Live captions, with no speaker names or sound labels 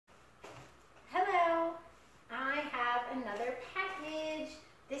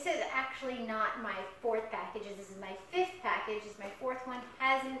not my 4th package. This is my 5th package. This is my 4th one.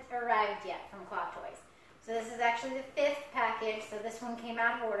 Hasn't arrived yet from Claw Toys. So this is actually the 5th package. So this one came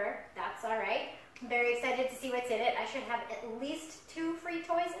out of order. That's all right. I'm very excited to see what's in it. I should have at least 2 free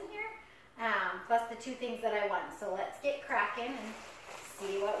toys in here, plus the 2 things that I won. So let's get cracking and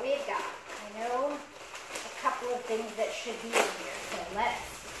see what we've got. I know a couple of things that should be in here. So let's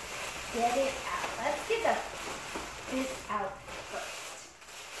get it out. Let's get this out first.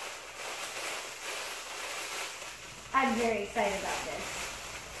 I'm very excited about this.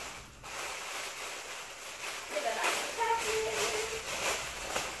 Get it out of the package.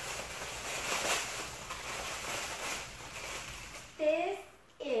 This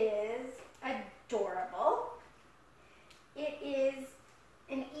is adorable. It is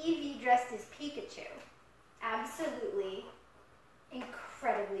an Eevee dressed as Pikachu. Absolutely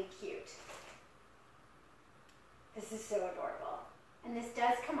incredibly cute. This is so adorable. And this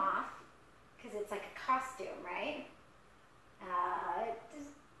does come off because it's like a costume, right? It does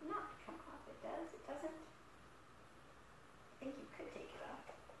not come off. It does? It doesn't? I think you could take it off.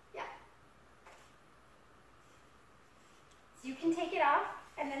 Yeah. So you can take it off,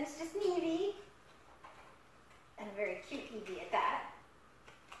 and then it's just an Eevee. And a very cute Eevee at that.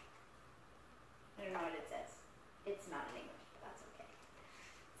 I don't know what it says. It's not in English, but that's okay.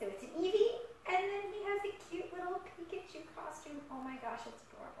 So it's an Eevee, and then he has a cute little Pikachu costume. Oh my gosh, it's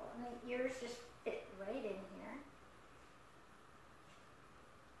adorable. And the ears just fit right in here.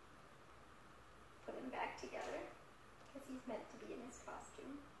 Put him back together, because he's meant to be in his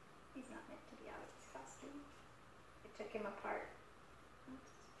costume. He's not meant to be out of his costume. I took him apart.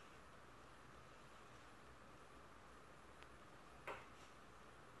 Oops.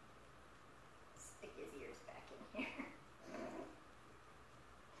 Stick his ears back in here.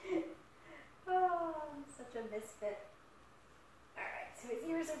 Oh, I'm such a misfit. Alright, so his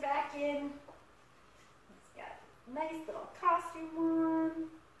ears are back in. He's got a nice little costume on.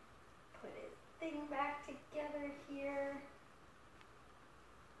 Put his thing back together here.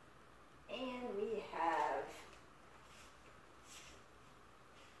 And we have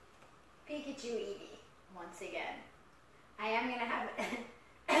Pikachu Eevee once again. I am going to have,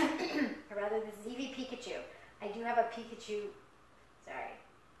 or rather this is Eevee Pikachu. I do have a Pikachu, sorry,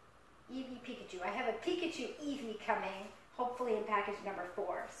 Eevee Pikachu. I have a Pikachu Eevee coming, hopefully in package number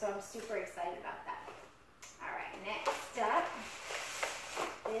 4. So I'm super excited about that. Alright, next up,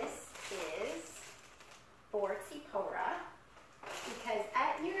 this is for Tzipora, because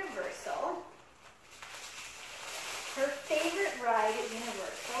at Universal, her favorite ride at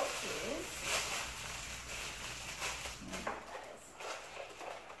Universal is,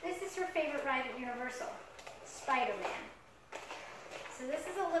 this is her favorite ride at Universal, Spider-Man. So this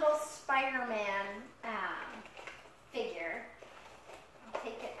is a little Spider-Man figure. I'll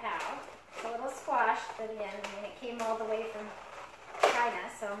take it out. It's a little squashed, but again, I mean, it came all the way from China,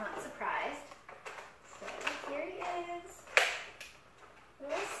 so I'm not surprised. So here he is.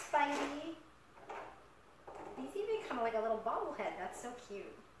 Little Spidey. He's even kind of like a little bobblehead. That's so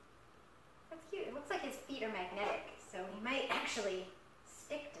cute. That's cute. It looks like his feet are magnetic, so he might actually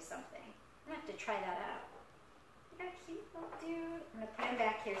stick to something. I'm going to have to try that out. Look at that cute little dude. I'm going to put him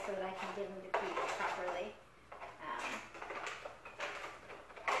back here so that I can get him to feet properly.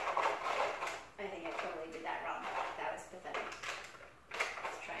 I think I totally did that wrong. That was pathetic.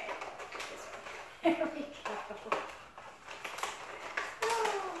 Let's try it this way. There we go.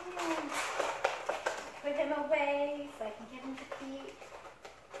 Put him away so I can get him to feet.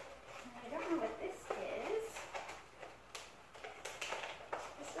 I don't know what this is.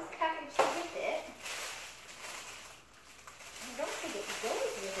 This was packaged with it. I don't think it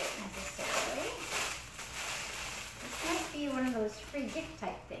goes with it necessarily. This might be one of those free gift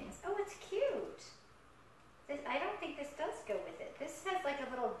type things. Oh, it's cute. I don't think this does go with it. This has like a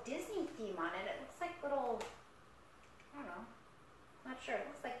little Disney theme on it. It looks like little, I don't know, I'm not sure. It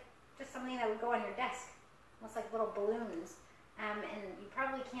looks like just something that would go on your desk. Almost like little balloons. And you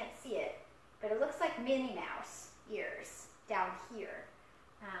probably can't see it, but it looks like Minnie Mouse ears down here.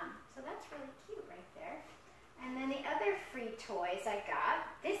 So that's really cute right there. And then the other free toys I got,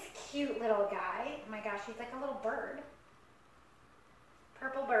 this cute little guy. Oh my gosh, he's like a little bird.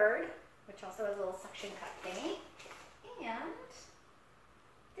 Purple bird, which also has a little suction cup thingy. And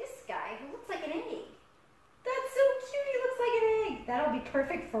this guy who looks like an egg. That's so cute, he looks like an egg. That'll be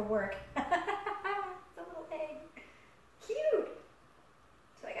perfect for work. It's a little egg. Cute.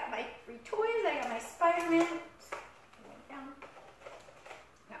 So I got my free toys, I got my Spider-Man.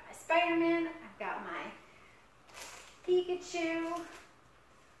 Got my Spider-Man, I've got my Pikachu.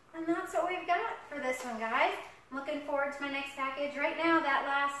 And that's what we've got for this one, guys. I'm looking forward to my next package. Right now, that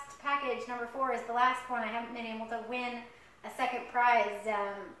last package, number 4, is the last one. I haven't been able to win a second prize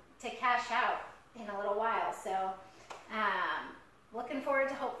to cash out in a little while. So, looking forward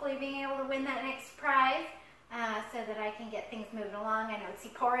to hopefully being able to win that next prize so that I can get things moving along. I know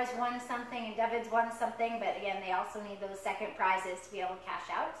Tsipora's won something and David's won something, but again, they also need those second prizes to be able to cash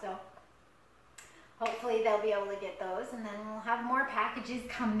out. So, hopefully they'll be able to get those, and then we'll have more packages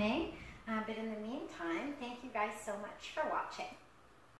coming. But in the meantime, thank you guys so much for watching.